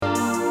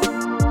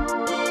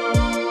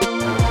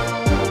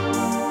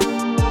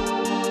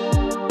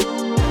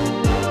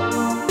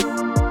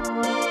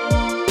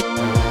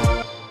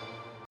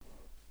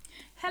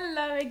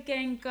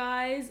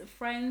guys,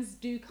 friends,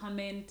 do come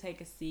in, take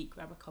a seat,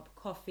 grab a cup of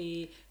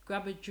coffee,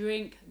 grab a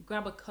drink,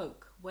 grab a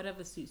Coke,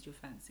 whatever suits your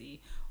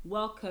fancy.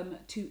 Welcome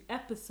to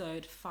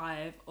episode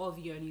 5 of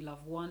You Only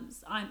Love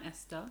Once. I'm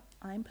Esther.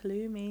 I'm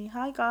Palumi.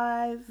 Hi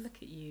guys. Look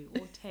at you,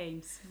 all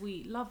tame,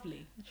 sweet,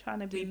 lovely. I'm trying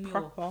to be Demure.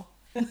 proper.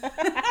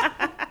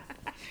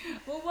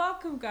 Well,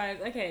 welcome, guys.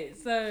 Okay,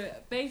 so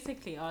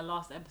basically, our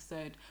last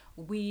episode,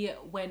 we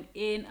went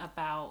in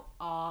about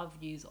our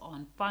views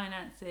on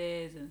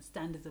finances and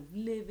standards of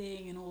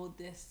living and all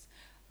this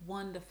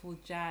wonderful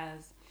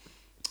jazz.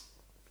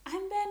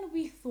 And then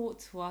we thought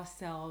to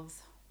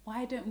ourselves,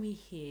 why don't we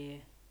hear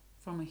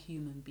from a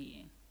human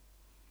being?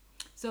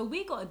 So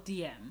we got a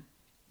DM.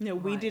 No,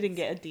 we Right. didn't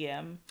get a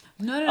DM.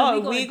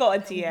 No, we got a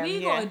DM. We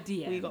yeah. got a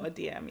DM. We got a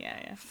DM,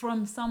 yeah.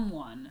 From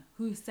someone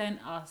who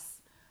sent us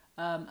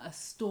a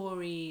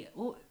story.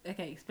 Oh,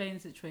 okay, explain the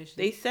situation.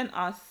 They sent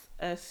us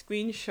a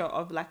screenshot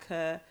of like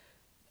a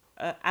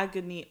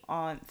agony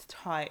aunt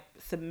type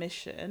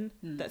submission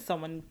that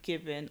someone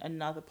given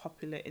another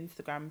popular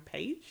Instagram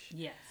page.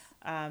 Yes.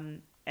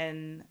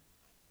 And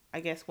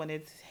I guess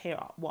wanted to hear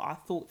what our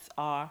thoughts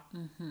are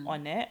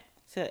on it.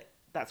 So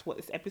that's what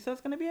this episode's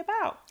going to be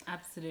about.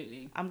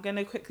 Absolutely. I'm going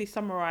to quickly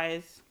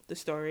summarize the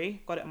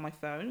story. Got it on my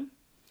phone.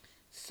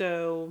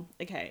 So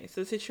the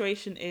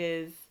situation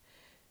is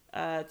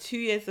 2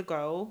 years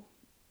ago,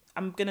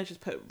 I'm going to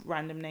just put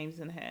random names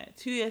in here.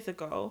 2 years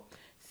ago,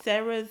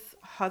 Sarah's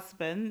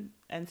husband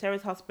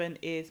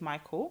is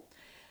Michael.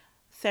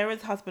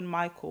 Sarah's husband,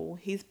 Michael,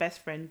 his best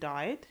friend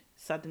died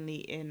suddenly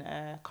in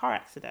a car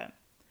accident.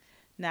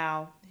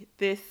 Now,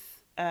 this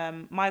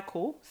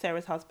Michael,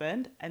 Sarah's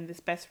husband, and this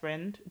best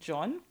friend,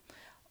 John,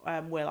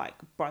 were like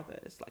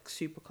brothers, like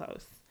super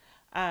close.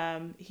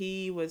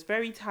 He was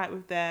very tight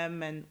with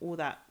them and all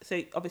that.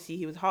 So obviously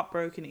he was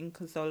heartbroken,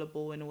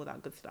 inconsolable, and all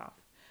that good stuff.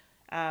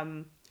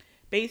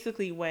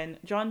 Basically, when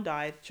John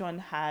died, John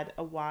had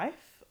a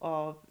wife.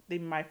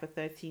 They've been married for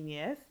 13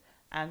 years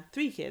and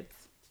 3 kids.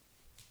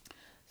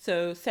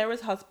 So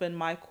Sarah's husband,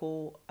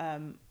 Michael,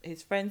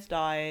 his friends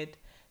died.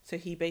 So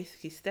he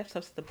basically steps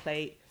up to the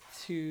plate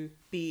to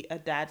be a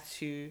dad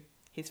to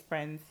his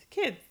friends'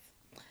 kids.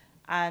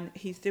 And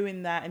he's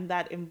doing that, and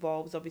that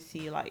involves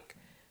obviously like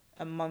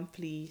a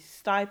monthly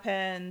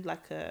stipend,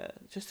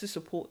 just to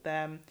support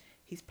them.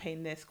 He's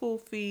paying their school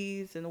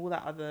fees and all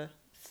that other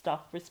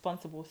stuff,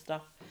 responsible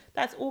stuff.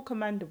 That's all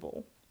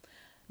commendable.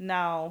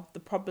 Now,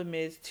 the problem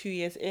is 2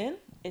 years in,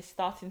 it's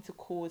starting to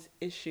cause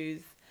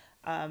issues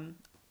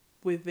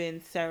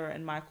within Sarah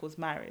and Michael's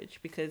marriage,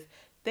 because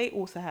they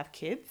also have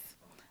kids,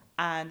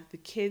 and the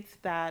kids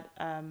that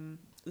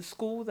the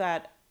school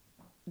that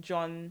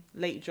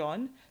late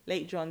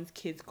John's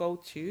kids go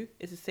to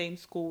is the same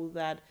school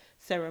that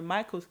Sarah and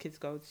Michael's kids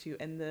go to,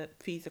 and the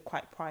fees are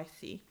quite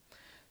pricey.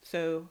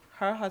 So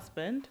her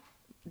husband,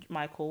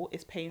 Michael,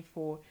 is paying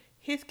for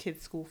his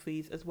kids' school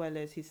fees as well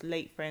as his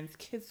late friend's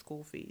kids'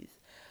 school fees.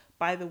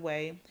 By the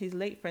way, his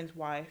late friend's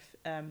wife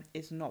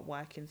is not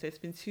working. So it's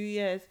been 2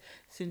 years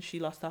since she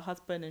lost her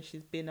husband, and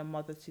she's been a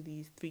mother to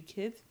these 3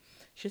 kids.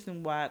 She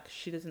doesn't work,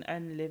 she doesn't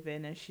earn a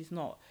living, and she's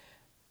not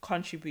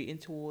contributing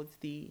towards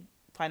the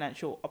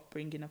financial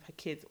upbringing of her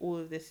kids. All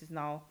of this is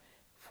now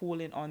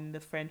falling on the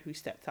friend who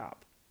stepped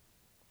up.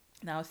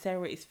 Now,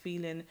 Sarah is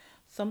feeling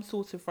some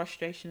sort of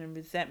frustration and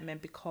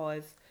resentment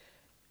because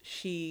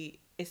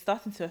it's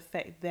starting to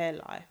affect their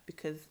life,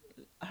 because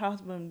her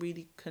husband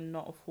really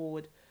cannot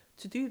afford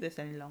to do this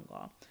any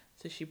longer.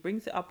 So she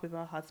brings it up with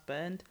her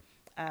husband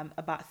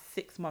about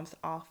 6 months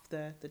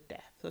after the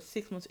death. So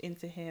 6 months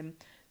into him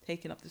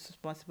taking up this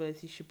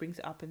responsibility, she brings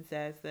it up and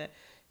says that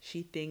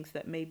she thinks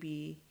that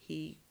maybe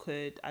he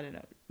could,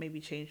 maybe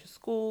change the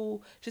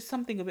school, just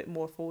something a bit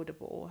more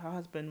affordable. Her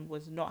husband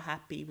was not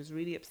happy, was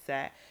really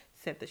upset,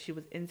 said that she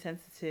was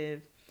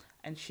insensitive,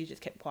 and she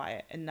just kept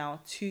quiet. And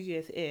now 2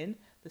 years in,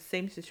 the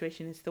same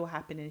situation is still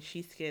happening.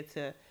 She's scared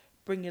to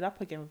bring it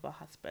up again with her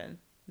husband.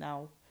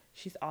 Now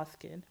she's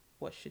asking,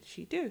 what should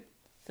she do?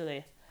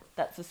 So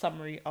that's a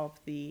summary of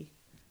the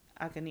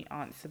agony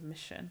aunt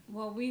submission.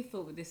 Well, we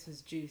thought this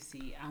was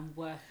juicy and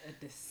worth a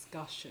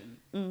discussion.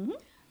 Mm-hmm.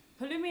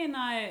 Palumi and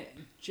I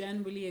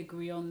generally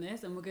agree on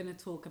this, and we're going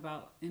to talk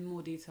about in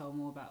more detail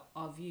about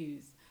our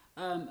views.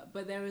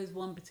 But there is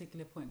one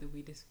particular point that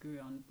we disagree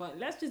on. But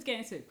let's just get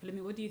into it.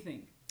 Palumi, what do you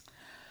think?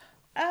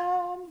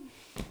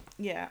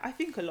 Yeah, I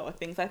think a lot of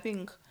things. I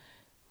think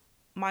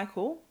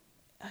Michael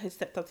has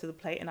stepped up to the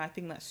plate, and I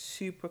think that's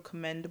super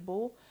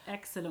commendable.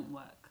 Excellent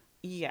work.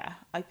 Yeah,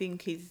 I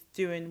think he's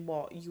doing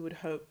what you would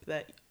hope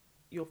that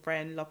your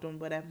friend, loved one,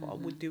 whatever,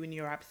 would do in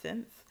your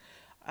absence.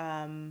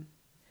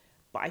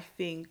 But I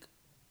think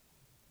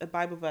the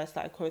Bible verse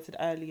that I quoted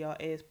earlier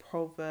is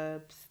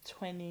Proverbs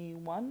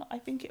 21, I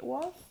think it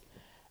was.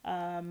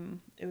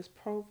 It was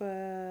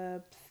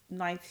Proverbs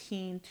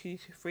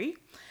 19:2-3,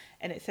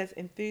 and it says,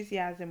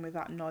 enthusiasm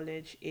without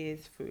knowledge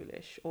is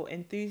foolish, or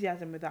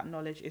enthusiasm without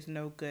knowledge is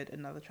no good,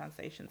 another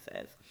translation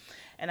says.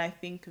 And I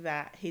think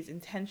that his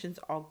intentions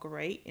are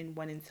great in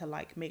wanting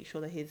to make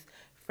sure that his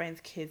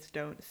friends' kids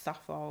don't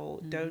suffer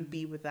or don't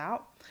be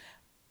without.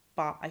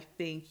 but I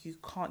think you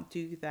can't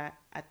do that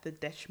at the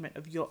detriment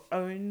of your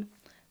own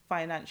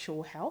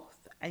financial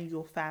health and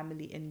your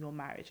family and your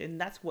marriage. And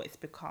that's what it's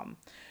become.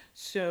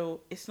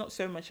 So it's not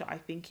so much that I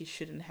think he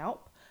shouldn't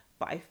help,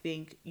 but I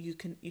think you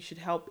should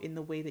help in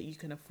the way that you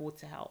can afford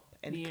to help.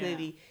 And Yeah.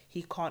 clearly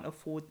he can't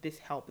afford this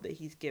help that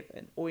he's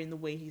given or in the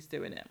way he's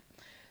doing it.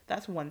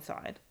 That's one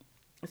side.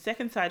 The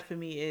second side for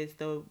me is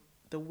the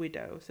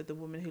widow, so the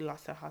woman who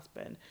lost her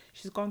husband.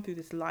 She's gone through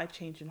this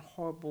life-changing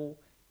horrible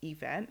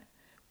event,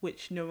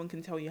 which no one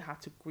can tell you how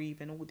to grieve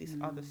and all this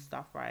other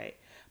stuff, right?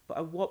 But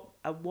at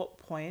what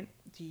point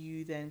do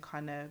you then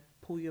kind of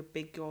pull your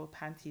big girl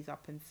panties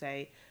up and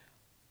say,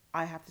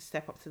 I have to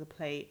step up to the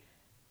plate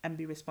and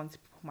be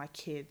responsible for my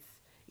kids,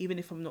 even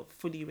if I'm not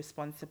fully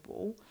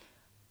responsible.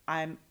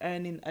 I'm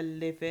earning a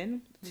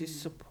living to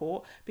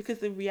support, because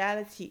the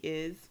reality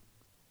is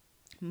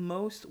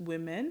most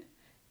women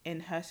in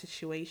her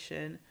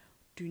situation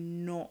do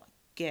not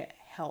get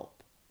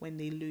help when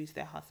they lose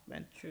their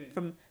husband. True.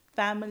 From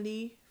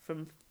family,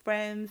 from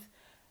friends.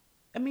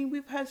 I mean,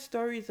 we've heard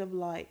stories of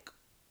like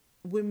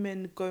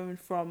women going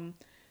from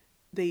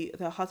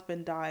their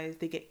husband dies,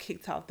 they get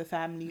kicked out of the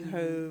family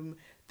home,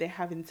 they're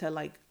having to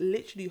like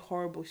literally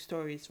horrible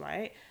stories,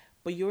 right?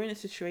 But you're in a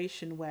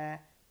situation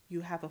where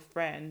you have a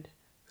friend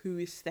who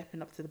is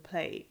stepping up to the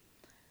plate.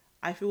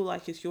 I feel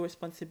like it's your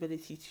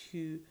responsibility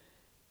to,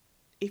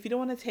 if you don't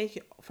want to take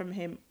it from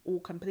him all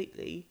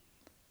completely,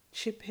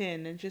 chip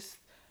in and just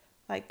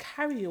like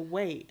carry your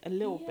weight a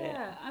little bit.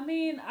 Yeah, I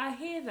mean, I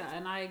hear that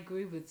and I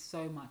agree with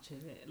so much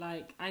of it.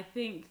 Like, I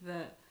think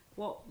that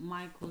what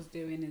Michael's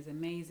doing is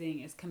amazing,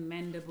 it's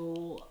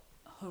commendable,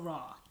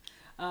 hurrah.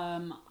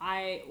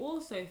 I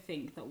also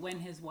think that when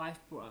his wife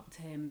brought up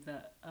to him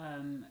that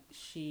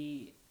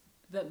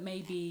that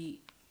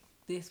maybe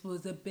this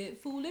was a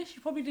bit foolish, she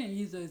probably didn't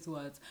use those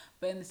words,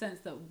 but in the sense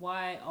that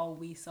why are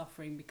we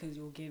suffering because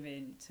you're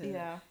giving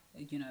to,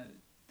 you know,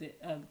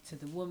 to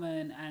the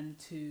woman and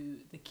to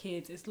the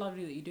kids. It's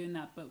lovely that you're doing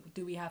that, but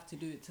do we have to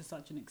do it to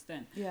such an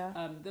extent?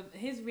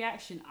 His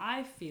reaction,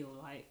 I feel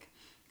like,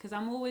 because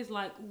I'm always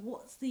like,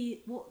 what's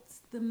the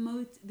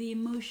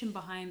emotion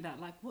behind that?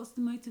 Like, what's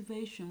the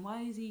motivation?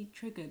 Why is he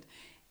triggered?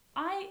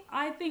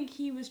 I think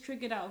he was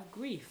triggered out of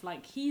grief.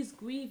 Like, he's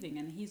grieving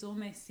and he's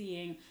almost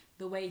seeing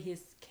the way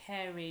he's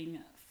caring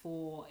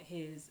for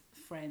his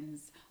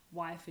friend's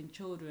wife and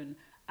children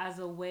as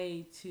a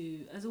way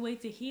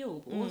to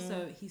heal, but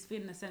also he's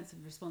feeling a sense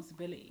of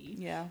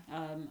responsibility,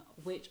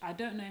 which I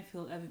don't know if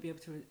he'll ever be able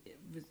to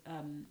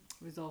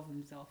resolve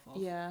himself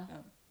of.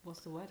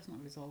 What's the word? It's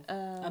not resolve.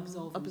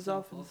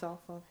 Absolve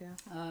himself of.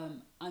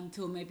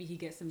 Until maybe he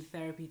gets some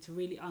therapy to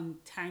really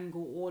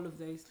untangle all of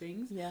those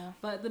things.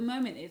 But at the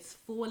moment, it's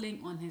falling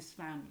on his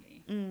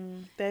family.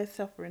 They're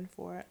suffering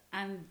for it,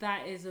 and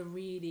that is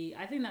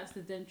I think that's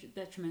the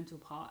detrimental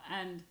part.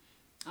 And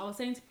I was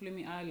saying to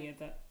Palumi earlier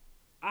that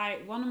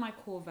one of my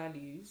core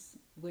values,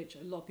 which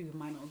a lot of people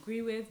might not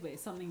agree with, but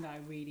it's something that I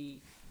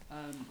really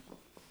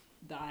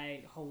that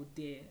I hold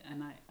dear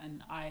and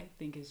I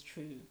think is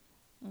true,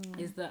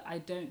 is that I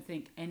don't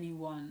think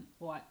anyone,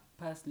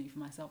 personally for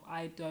myself,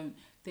 I don't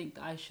think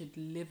that I should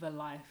live a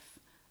life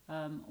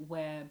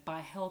where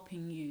by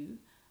helping you,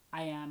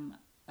 I am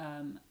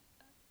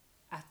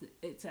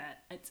it's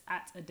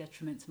at a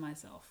detriment to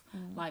myself.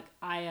 Like,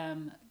 I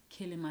am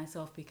killing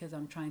myself because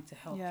I'm trying to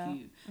help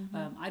you.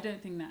 I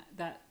don't think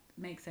that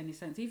makes any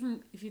sense.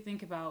 Even if you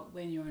think about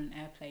when you're on an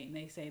airplane,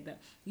 they say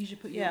that you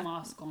should put your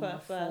mask on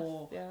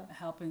before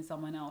helping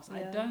someone else.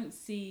 I don't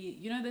see,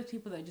 you know, those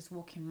people that are just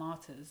walking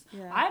martyrs.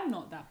 I'm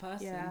not that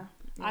person.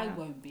 I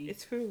won't be.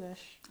 It's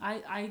foolish.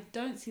 I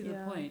don't see the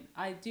point.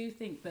 I do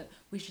think that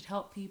we should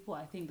help people.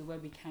 I think that where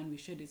we can, we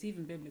should. It's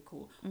even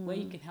biblical. Where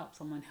you can help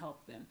someone,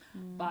 help them.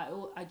 But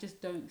I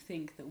just don't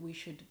think that we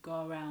should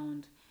go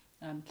around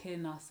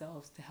killing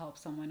ourselves to help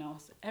someone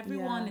else.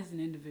 Everyone is an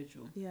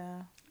individual.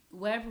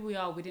 Wherever we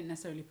are, we didn't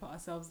necessarily put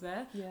ourselves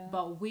there,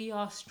 but we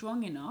are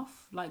strong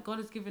enough. Like, God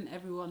has given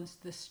everyone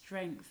the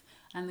strength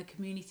and the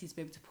community to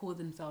be able to pull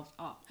themselves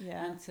up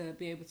and to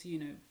be able to, you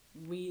know,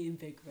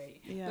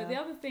 reinvigorate. But the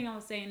other thing I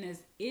was saying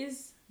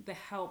is the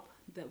help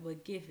that we're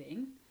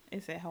giving,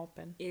 is it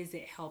helping? Is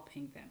it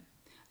helping them?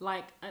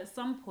 Like, at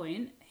some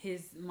point,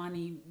 his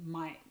money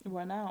might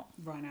run out,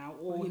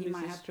 or he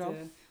might have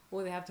to,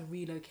 or they have to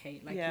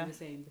relocate, like you were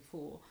saying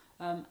before.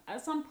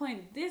 At some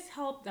point, this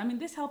help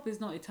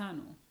is not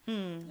eternal.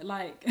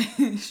 Like,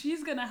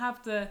 she's gonna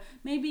have to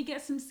maybe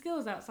get some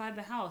skills outside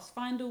the house,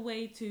 find a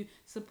way to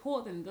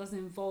support them. It doesn't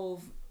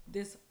involve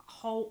this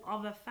whole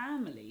other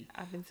family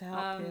having to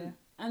help you.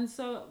 And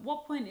so at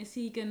what point is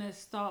he gonna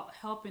start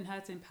helping her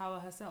to empower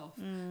herself?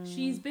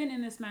 She's been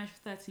in this marriage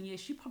for 13 years.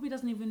 She probably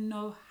doesn't even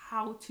know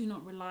how to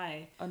not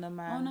rely on a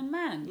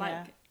man.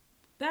 Like,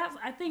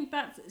 I think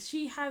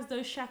she has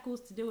those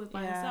shackles to deal with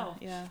by herself.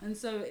 And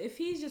so if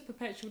he's just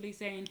perpetually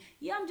saying,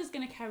 I'm just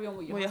going to carry on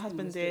what your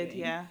husband did.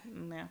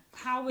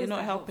 How is You're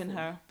not helpful? helping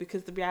her,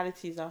 because the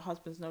reality is her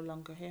husband's no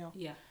longer here.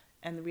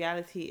 And the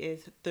reality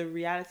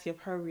of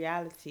her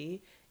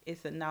reality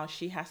is that now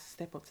she has to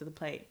step up to the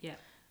plate.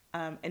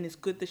 And it's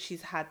good that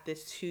she's had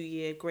this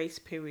 2-year grace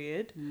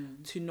period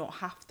to not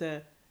have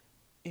to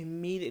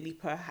immediately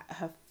put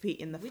her feet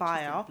in the Which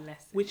fire, is a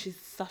blessing. which is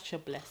such a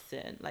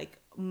blessing. Like,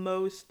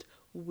 most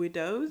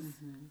widows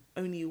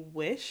only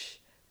wish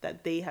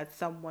that they had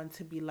someone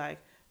to be like,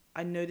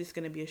 I know this is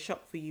going to be a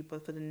shock for you,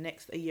 but for the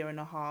next a year and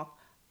a half,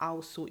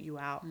 I'll sort you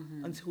out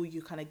until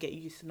you kind of get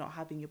used to not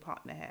having your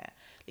partner here.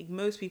 Like,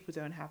 most people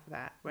don't have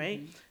that,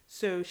 right?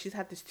 So she's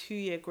had this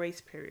 2-year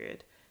grace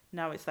period.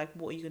 Now it's like,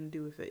 what are you going to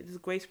do with it? This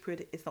grace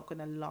period is not going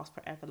to last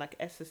forever. Like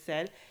Esther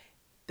said,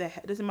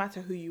 it doesn't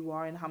matter who you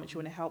are and how much you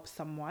want to help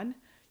someone,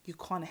 you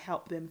can't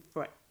help them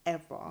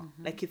forever.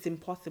 Like, it's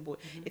impossible.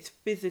 It's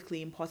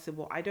physically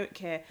impossible. I don't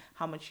care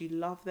how much you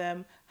love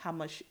them,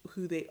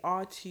 who they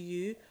are to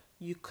you.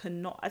 You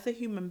cannot, as a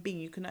human being,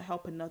 you cannot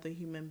help another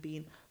human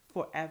being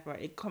forever.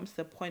 It comes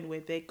to a point where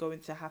they're going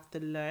to have to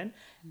learn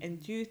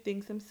and do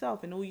things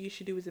themselves, and all you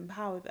should do is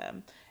empower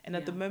them. And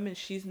at the moment,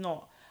 she's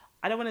not,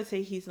 I don't want to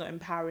say he's not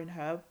empowering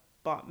her,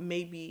 but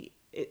maybe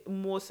it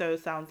more so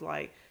sounds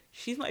like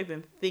she's not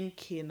even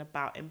thinking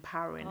about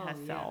empowering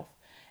herself.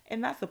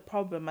 And that's a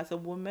problem as a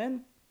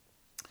woman.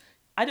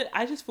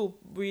 I just feel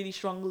really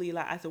strongly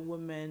like, as a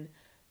woman,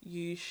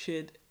 you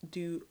should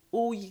do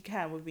all you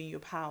can within your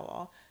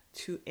power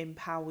to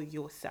empower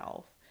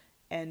yourself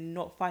and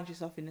not find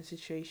yourself in a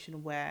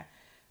situation where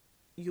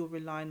you're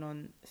relying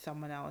on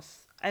someone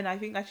else. And I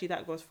think actually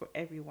that goes for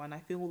everyone. I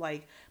feel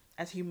like,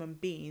 as human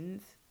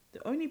beings,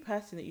 the only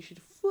person that you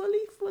should fully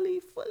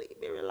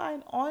be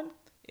relying on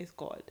is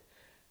God.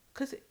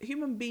 Because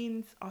human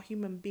beings are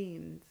human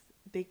beings.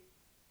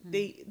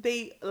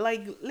 They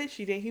like,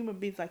 literally, they're human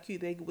beings like you.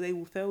 They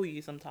will fail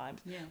you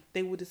sometimes.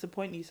 They will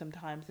disappoint you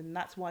sometimes, and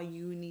that's why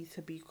you need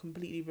to be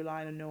completely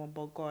relying on no one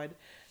but God,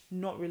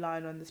 not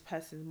relying on this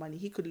person's money.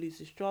 He could lose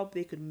his job,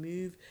 they could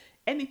move,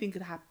 anything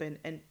could happen.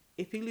 And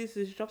if he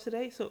loses his job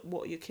today, so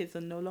what, your kids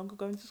are no longer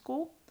going to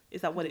school?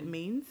 Is that what it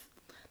means?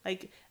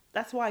 Like,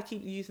 that's why I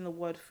keep using the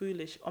word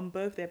foolish on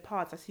both their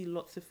parts. I see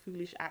lots of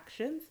foolish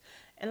actions,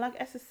 and like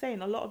Esther's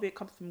saying, a lot of it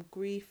comes from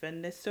grief,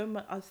 and there's so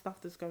much other stuff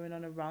that's going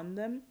on around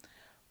them.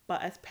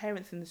 But as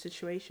parents in the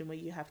situation where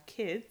you have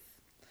kids,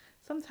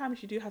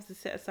 sometimes you do have to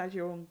set aside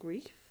your own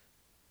grief,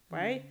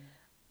 right?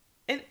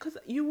 And because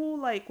you all,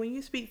 like, when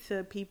you speak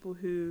to people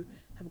who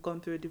have gone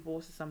through a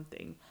divorce or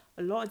something,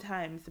 a lot of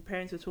times the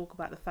parents will talk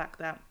about the fact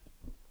that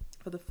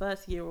for the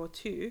first year or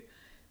two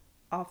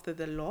after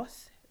the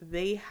loss,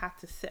 they had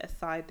to set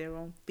aside their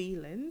own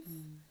feelings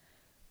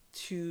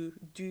to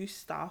do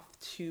stuff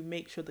to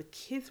make sure the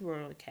kids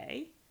were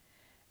okay.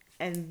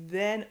 And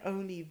then,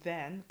 only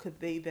then, could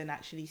they then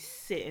actually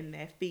sit in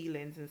their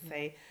feelings and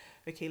say,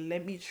 okay,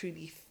 let me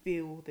truly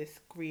feel this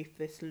grief,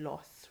 this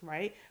loss,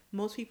 right?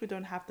 Most people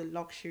don't have the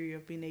luxury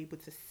of being able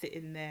to sit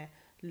in their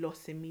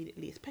loss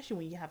immediately, especially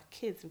when you have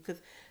kids,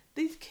 because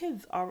these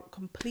kids are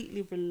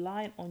completely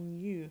reliant on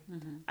you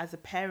as a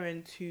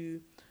parent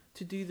to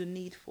do the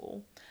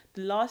needful.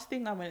 The last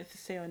thing I wanted to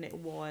say on it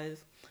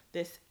was,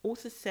 this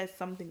also says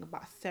something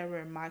about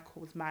Sarah and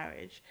Michael's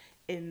marriage,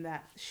 in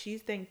that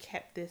she's then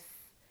kept this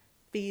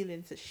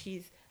feelings that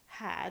she's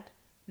had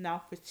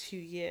now for 2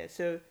 years.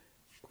 So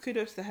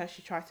kudos to her.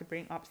 She tried to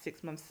bring up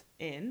 6 months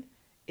in,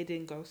 it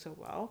didn't go so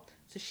well,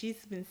 so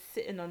she's been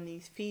sitting on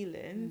these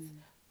feelings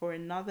for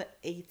another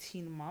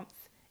 18 months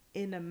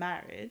in a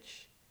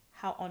marriage.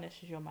 How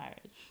honest is your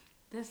marriage?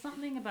 There's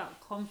something about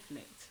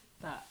conflict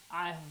that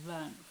I have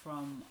learned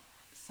from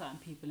certain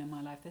people in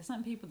my life. There's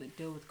certain people that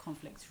deal with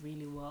conflicts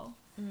really well,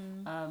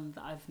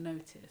 that I've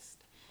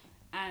noticed.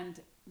 And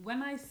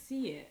when I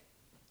see it,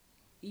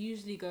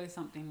 usually goes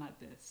something like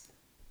this.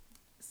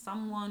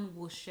 Someone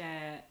will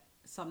share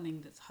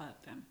something that's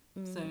hurt them.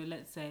 So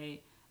let's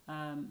say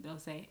they'll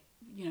say,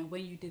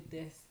 when you did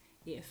this,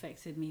 it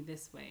affected me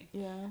this way.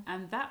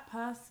 And that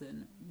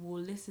person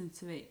will listen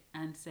to it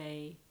and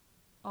say,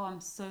 oh, I'm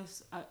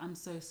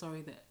so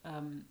sorry that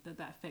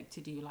that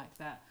affected you like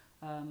that.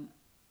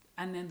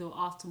 And then they'll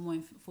ask for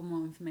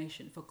more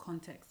information, for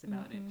context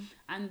about it.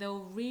 And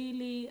they'll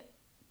really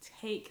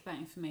take that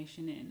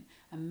information in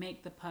and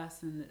make the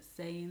person that's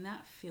saying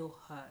that feel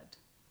heard.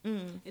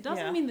 It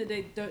doesn't mean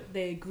that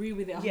they agree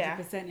with it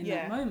 100% in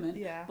that moment.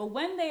 But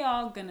when they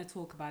are going to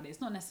talk about it,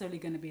 it's not necessarily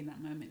going to be in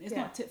that moment. It's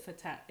not tit for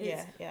tat.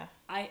 It's,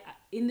 I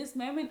in this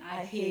moment,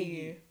 I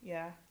hear you.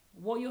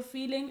 What you're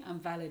feeling, I'm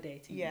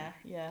validating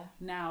you.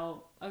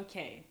 Now,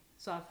 okay,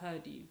 so I've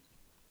heard you.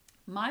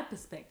 My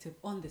perspective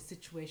on the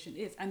situation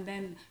is, and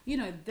then,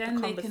 then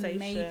they can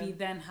maybe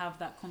then have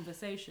that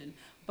conversation.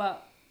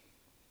 But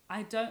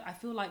I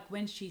feel like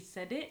when she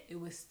said it, it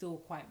was still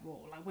quite raw.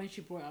 Like when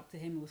she brought it up to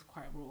him, it was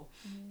quite raw.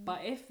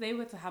 But if they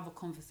were to have a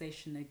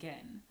conversation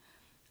again,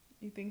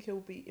 you think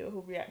he'll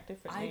react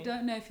differently? I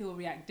don't know if he'll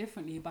react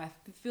differently, but I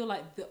feel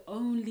like the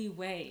only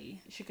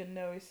way she can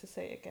know is to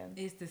say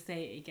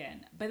it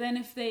again. But then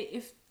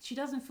if she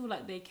doesn't feel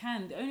like they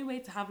can, the only way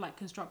to have like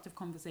constructive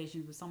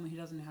conversations with someone who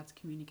doesn't know how to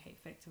communicate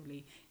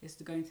effectively is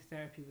to go into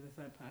therapy with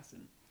a third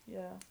person.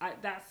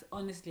 That's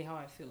honestly how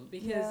I feel,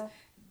 because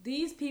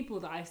these people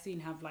that I've seen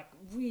have like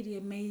really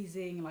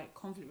amazing like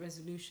conflict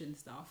resolution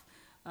stuff,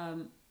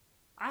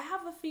 I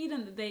have a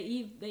feeling that they're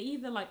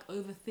either like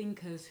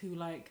overthinkers who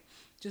like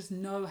just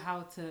know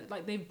how to,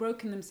 like, they've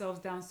broken themselves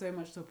down so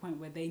much to a point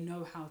where they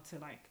know how to,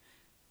 like,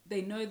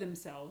 they know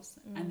themselves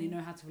and they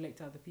know how to relate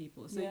to other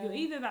people. So you're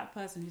either that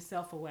person who's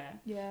self-aware,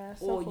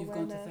 or you've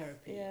gone to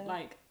therapy.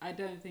 Like, I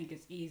don't think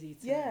it's easy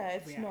to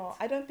it's react. not.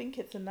 I don't think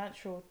it's a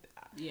natural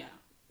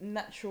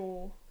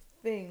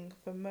thing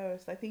for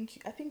most. I think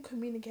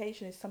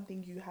communication is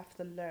something you have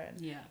to learn.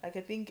 Like,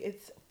 I think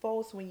it's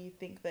false when you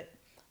think that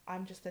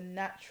I'm just a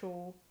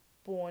natural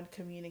born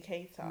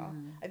communicator.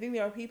 I think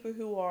there are people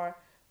who are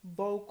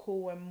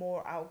vocal and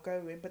more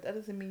outgoing, but that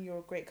doesn't mean you're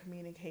a great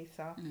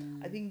communicator.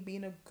 I think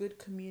being a good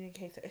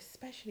communicator,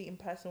 especially in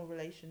personal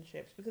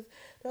relationships, because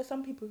there are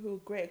some people who are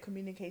great at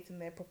communicating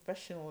their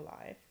professional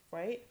life,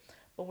 right?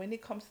 But when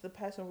it comes to the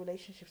personal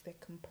relationships, they're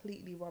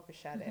completely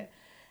rubbish at it.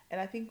 And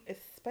I think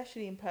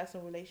especially in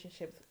personal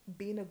relationships,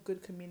 being a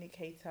good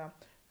communicator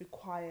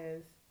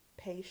requires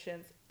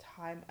patience,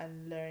 time,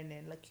 and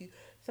learning. Like,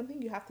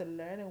 something you have to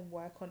learn and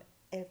work on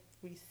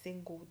every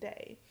single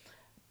day.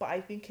 But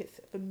I think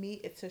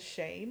it's a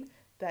shame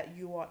that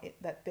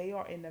they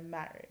are in a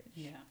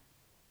marriage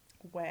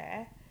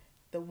where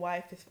the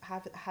wife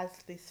has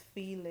this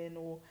feeling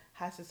or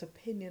has this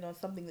opinion on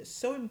something that's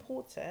so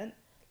important,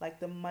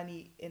 like the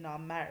money in our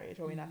marriage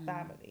or in our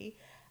family,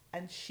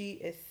 and she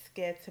is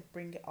scared to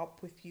bring it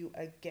up with you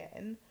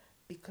again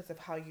because of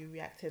how you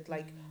reacted.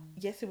 Like,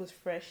 yes, it was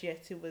fresh,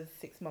 yes, it was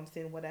 6 months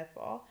in,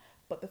 whatever.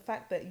 But the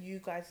fact that you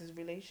guys'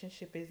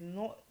 relationship is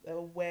not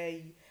where,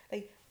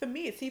 like, for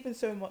me, it's even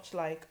so much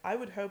like, I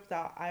would hope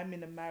that I'm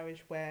in a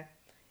marriage where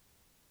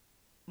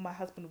my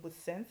husband would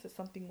sense that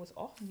something was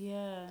off.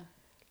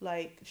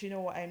 Like, do you know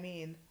what I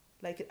mean?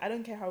 Like, I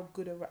don't care how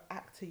good of an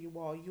actor you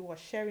are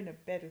sharing a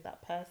bed with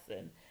that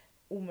person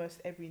almost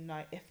every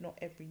night, if not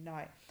every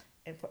night.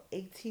 And for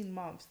 18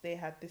 months, they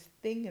had this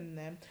thing in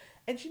them.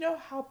 And do you know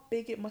how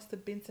big it must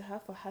have been to her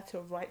for her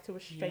to write to a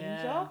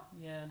stranger?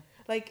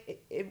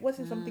 Like, it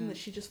wasn't something that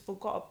she just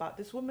forgot about.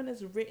 This woman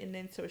has written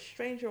into a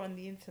stranger on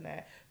the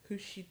internet who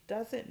she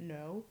doesn't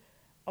know,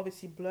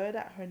 obviously blurred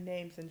out her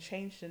names and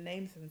changed the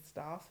names and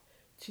stuff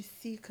to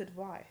seek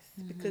advice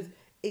because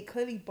it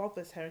clearly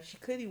bothers her and she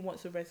clearly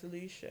wants a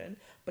resolution,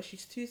 but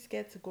she's too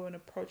scared to go and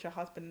approach her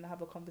husband and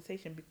have a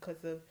conversation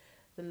because of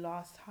the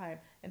last time.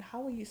 And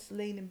how are you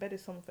laying in bed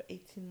with someone for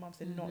 18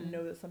 months and not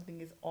know that something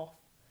is off?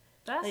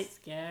 That's like,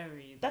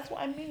 scary. That's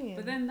what I mean.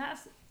 But then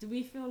do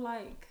we feel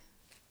like,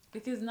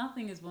 because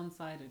nothing is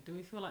one-sided, do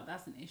we feel like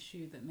that's an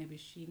issue that maybe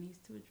she needs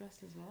to address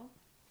as well?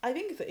 I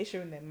think it's an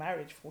issue in their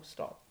marriage, full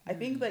stop. I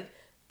think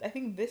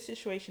this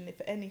situation,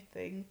 if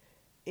anything,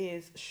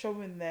 is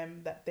showing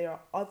them that there are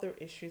other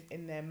issues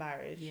in their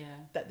marriage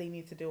that they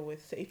need to deal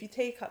with. So if you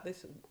take out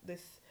this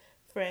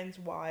friend's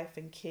wife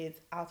and kids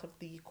out of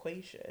the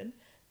equation,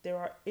 there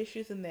are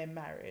issues in their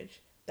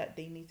marriage that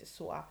they need to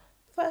sort out.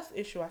 First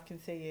issue I can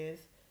say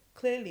is,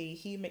 clearly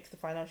he makes the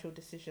financial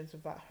decisions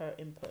without her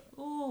input.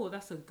 Oh,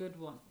 that's a good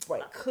one.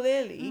 Right,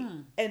 clearly.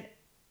 And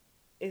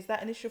is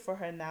that an issue for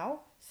her now?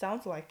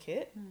 Sounds like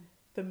it.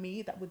 For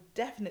me, that would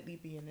definitely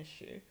be an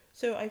issue.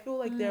 So I feel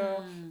like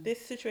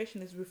this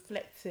situation is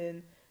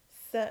reflecting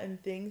certain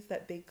things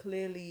that they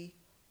clearly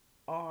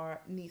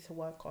need to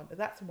work on.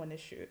 That's one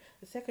issue.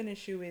 The second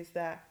issue is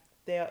that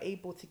they are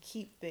able to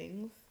keep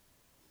things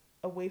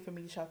away from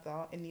each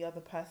other and the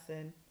other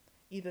person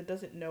either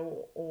doesn't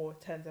know or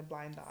turns a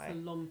blind eye. For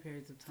long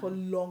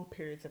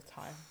periods of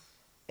time.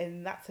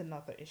 And that's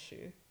another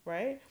issue,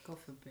 right? God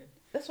forbid.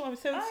 That's what I'm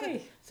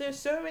saying. So there's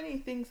so many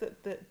things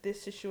that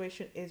this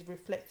situation is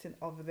reflecting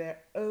of their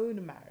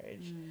own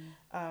marriage.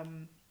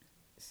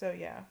 So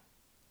yeah.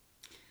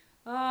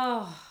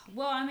 Oh,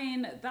 well, I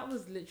mean, that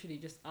was literally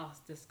just us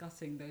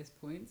discussing those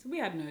points. We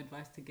had no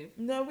advice to give.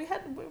 No, we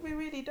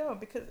really don't,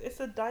 because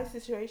it's a dire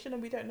situation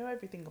and we don't know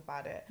everything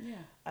about it.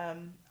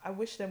 I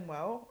wish them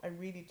well. I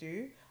really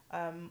do.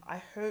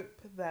 I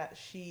hope that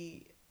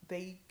she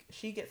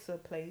gets to a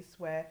place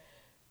where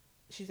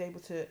she's able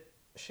to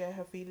share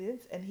her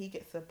feelings and he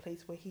gets to a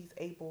place where he's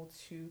able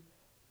to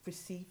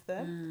receive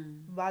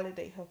them,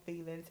 validate her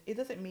feelings. It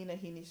doesn't mean that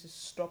he needs to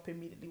stop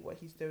immediately what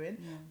he's doing,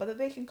 but that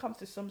they can come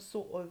to some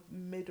sort of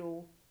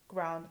middle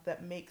ground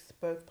that makes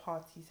both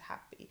parties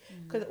happy.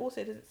 Because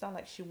also it doesn't sound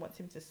like she wants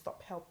him to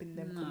stop helping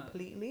them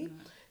completely.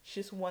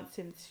 She just wants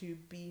him to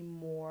be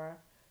more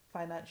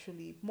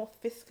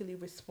fiscally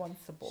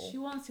responsible. She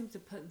wants him to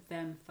put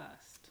them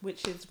first,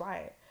 which is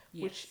right.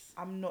 Which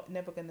I'm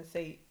never gonna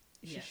say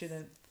she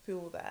shouldn't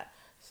feel that.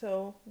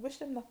 So wish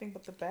them nothing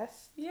but the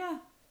best.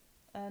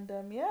 And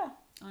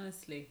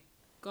honestly,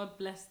 God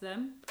bless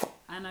them,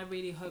 and I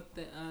really hope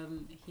that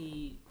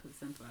he puts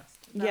them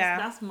first.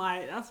 That's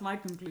my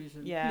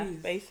conclusion. Please.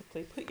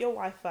 Basically put your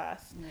wife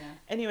first.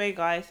 Anyway,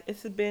 guys,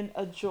 it's been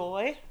a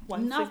joy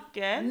once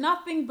again.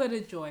 Nothing but a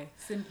joy,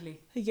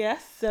 simply.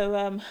 Yes.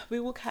 So we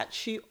will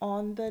catch you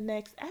on the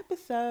next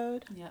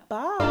episode. Yeah.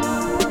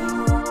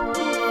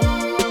 Bye.